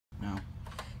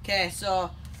Okay,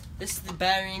 so this is the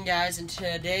battering, guys, and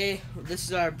today this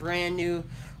is our brand new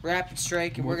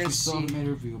Rapidstrike, and we're gonna still haven't made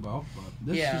a review about, but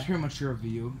this is pretty much your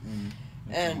review.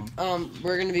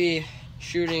 We're gonna be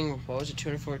shooting, what was it,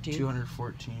 214?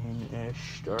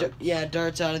 214-ish darts.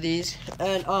 Darts out of these,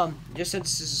 and just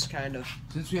since this is kind of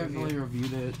since we haven't really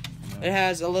reviewed it, it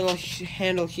has a little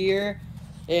handle here.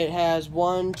 It has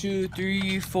 1, 2,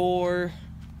 3, 4,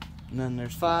 and then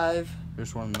there's 5.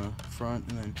 There's one in the front,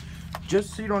 and then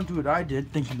just so you don't do what I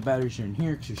did, thinking the batteries are in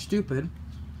here because you're stupid.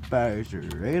 Batteries are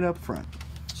right up front.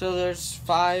 So there's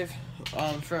 5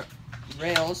 front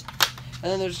rails,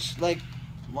 and then there's like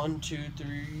 1, 2,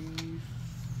 3,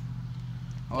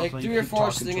 like 3 or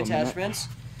 4 sling attachments.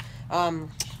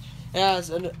 It has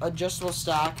an adjustable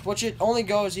stock, which it only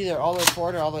goes either all the way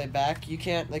forward or all the way back. You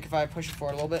can't, like, if I push it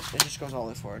forward a little bit, it just goes all the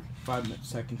way forward. 5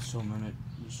 seconds to a minute.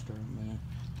 Just start a minute.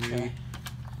 3, okay.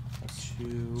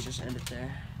 2. Let's just end it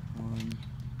there. 1.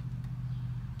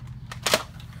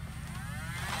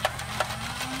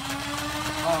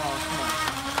 Oh, come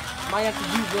on. Might have to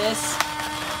do this.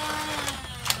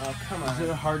 Oh, come on. Is it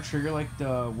a hard trigger like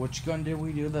the which gun did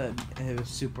we do that it was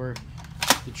super?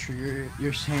 The trigger,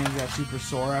 your hands got super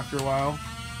sore after a while.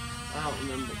 I don't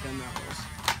remember what gun that was.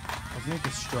 I think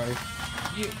it's Strife.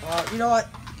 You know what?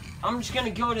 I'm just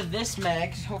gonna go to this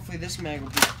mag. Hopefully this mag will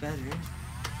be better.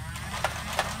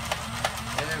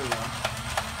 There we go.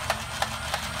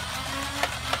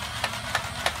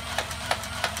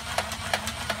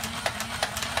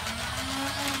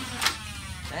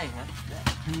 Dang,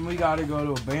 And we gotta go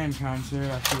to a band concert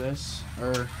after this,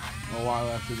 or a while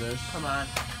after this. Come on.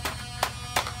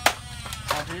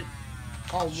 After it.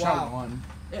 Oh, wow. Shot 1.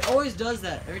 It always does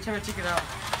that every time I take it out.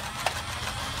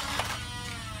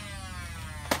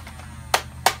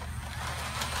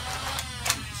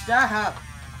 Stop!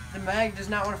 The mag does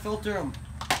not want to filter them.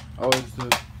 Oh, is the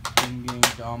thing getting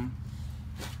dumb?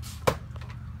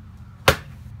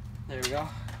 There we go.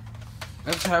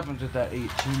 That's what happens with that 18.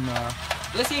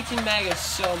 This 18 mag is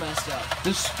so messed up.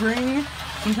 The spring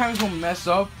sometimes will mess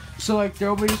up. So like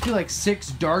there will just be like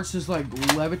 6 darts just like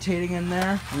levitating in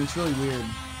there, and it's really weird.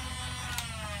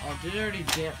 Oh, did it already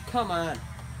jam? Come on.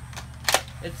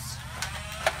 It's.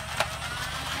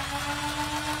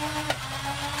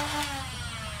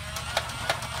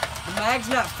 The mag's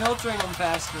not filtering them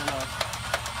fast enough.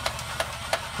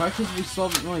 Probably because we still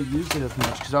haven't really used it as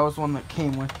much, because that was the one that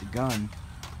came with the gun.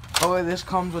 Oh wait, this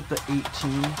comes with the 18.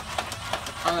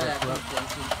 Oh yeah, comes with the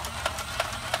 18.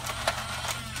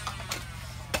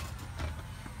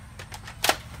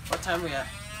 What time are we at?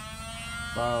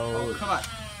 About come on.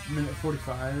 minute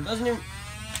 45. Doesn't even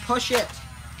push it.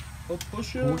 Oh,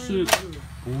 push it. Push it.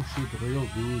 Push it real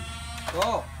good.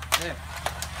 Oh, there.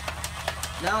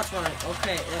 Now it's running.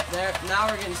 Okay, there. Now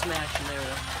we're getting some action. There we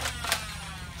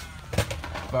go.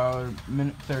 About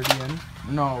minute 30 in.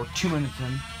 No, 2 minutes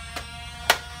in.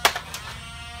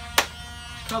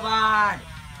 Come on.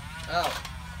 Oh.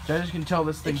 So I just can tell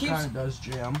this thing kind of does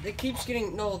jam. It keeps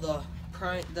getting the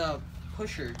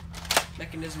pusher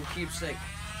mechanism keeps like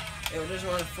it doesn't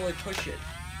want to fully push it.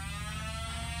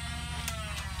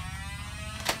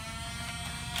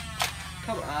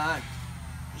 Come on,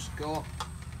 just go.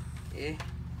 Yeah.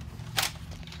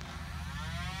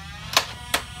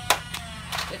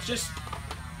 It's just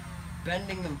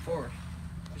bending them forward.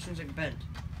 It seems like bent.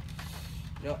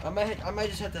 You know, I might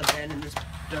just have to abandon this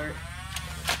dart.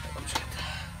 I'm just gonna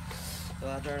throw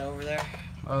that dart over there.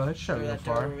 Oh, that's shot real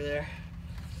far. Over there.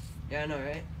 Yeah, I know,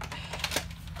 right?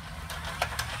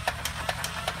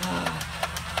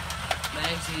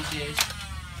 Mags these days.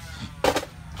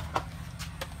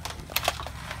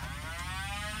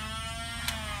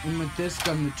 And with this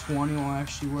gun, the 20 will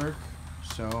actually work.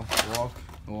 So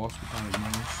we'll also kind of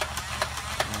nice.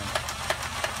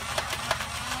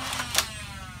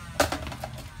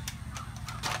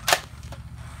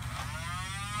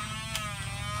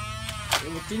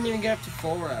 It didn't even get up to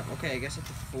full rev. Okay, I guess I have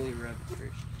to fully rev it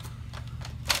first.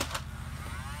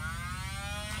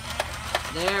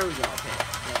 There we go. Okay,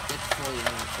 yeah, get fully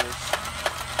rev first.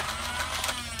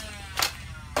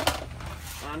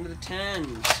 On to the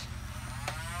 10s.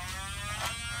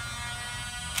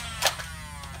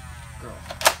 Girl.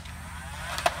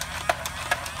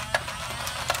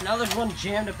 Now there's one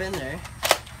jammed up in there.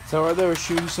 Is that why they were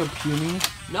shooting so puny?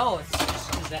 No, it's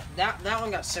just 'cause that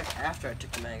one got sick after I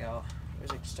took the mag out. It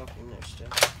was like stuck in there still.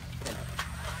 Yeah.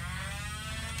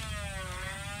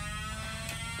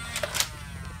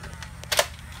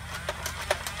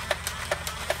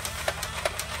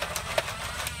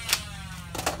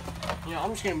 You know,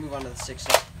 I'm just gonna move on to the 6.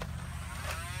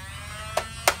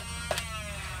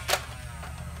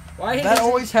 Why Why That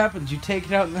always happens. You take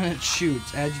it out and then it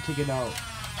shoots as you take it out.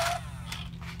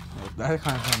 That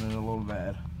kind of sounded a little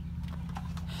bad.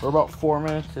 We're about 4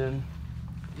 minutes in.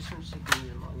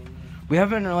 We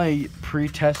haven't really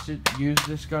pre-tested, used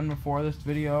this gun before this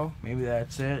video. Maybe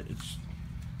that's it. It's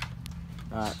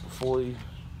not fully.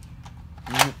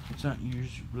 It's not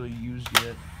really used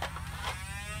yet.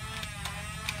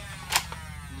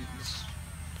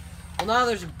 Well, now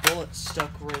there's a bullet stuck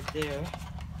right there.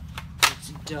 It's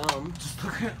dumb. Just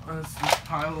look at this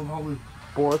pile of all the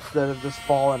bullets that have just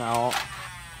fallen out.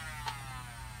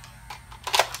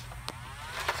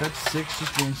 That's 6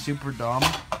 just being super dumb.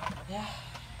 Yeah.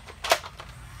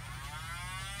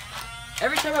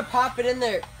 Every time I pop it in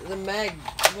there, the mag,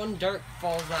 one dart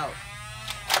falls out.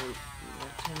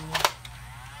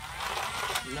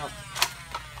 No.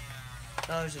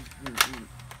 Oh, there's a.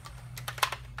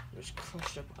 It was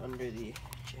crushed up under the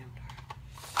jam dart.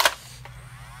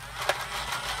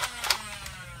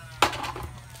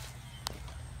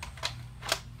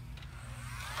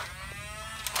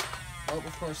 Oh,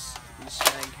 of course, this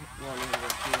mag won't even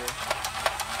work here.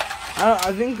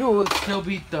 I think it will still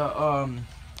beat the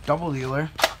double dealer.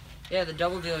 Yeah, the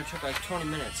double dealer took like 20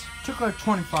 minutes. Took like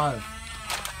 25.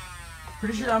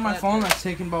 Pretty sure on my phone that's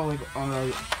taking about like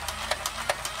a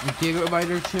gigabyte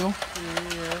or 2.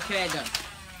 Okay, done.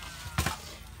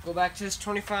 Go back to this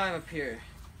 25 up here.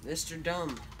 Mr.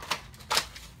 Dumb.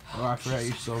 Oh, I forgot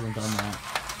you still haven't done that.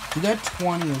 Dude, that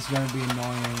 20 is going to be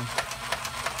annoying.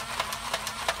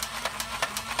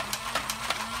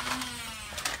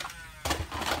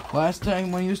 Last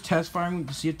time when he was test firing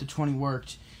to see if the 20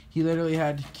 worked, he literally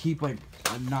had to keep like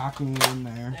knocking it in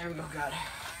there. There we go, got it.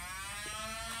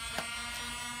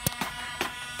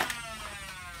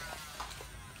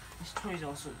 This 20 is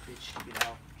also a bitch to get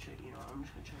out. You know, I'm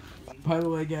just gonna try to. By the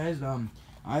way, guys,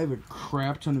 I have a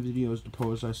crap ton of videos to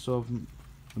post. I still haven't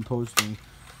been posting,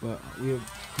 but we have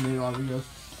made a lot of videos,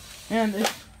 and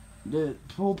it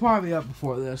will probably be up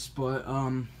before this. But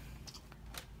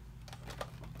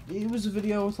it was a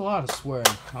video with a lot of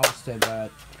swearing. I'll say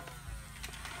that.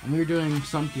 And we were doing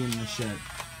something in the shed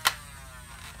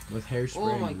with hairspray.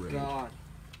 Oh my and god!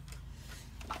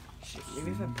 Shit,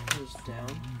 maybe if I put this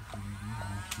down.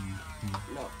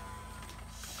 No.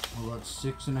 We're about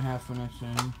 6.5 minutes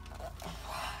in.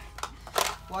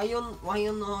 Why you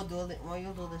not do this? Why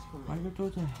you do this for me? Why you do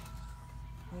that?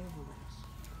 Why you do this?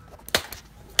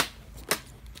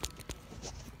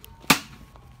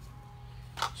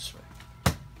 Swear.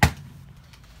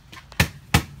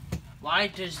 Why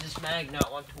does this mag not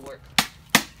want to work?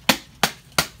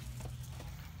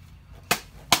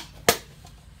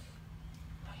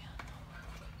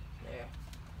 There.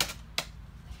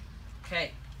 Okay.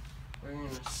 We're going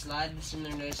to slide this in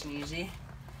there nice and easy.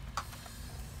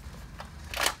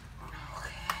 Okay.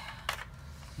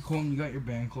 Colton, you got your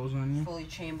band clothes on you? Fully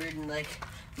chambered in like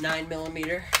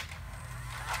 9mm.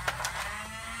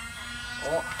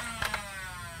 Oh.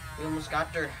 We almost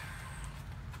got there.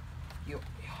 Yo,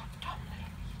 dominate.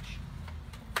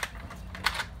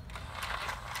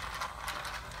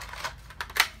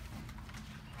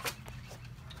 I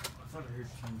thought I heard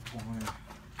something flying.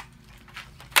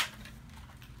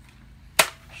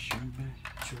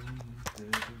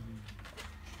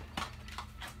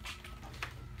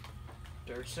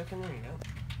 Dirt stuck in there, you know.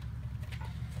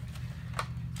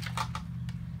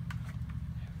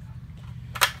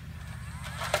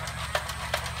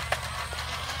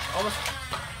 Almost.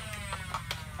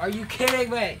 Are you kidding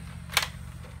me?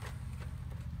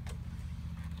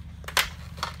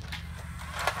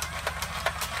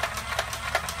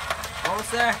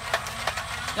 Almost there.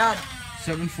 God.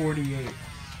 7:48.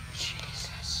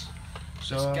 Jesus.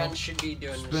 So This gun should be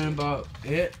doing it's this. been about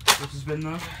it. This has been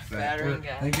the Battering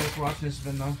guys. Thank you guys for watching. This has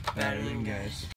been the Battering guys.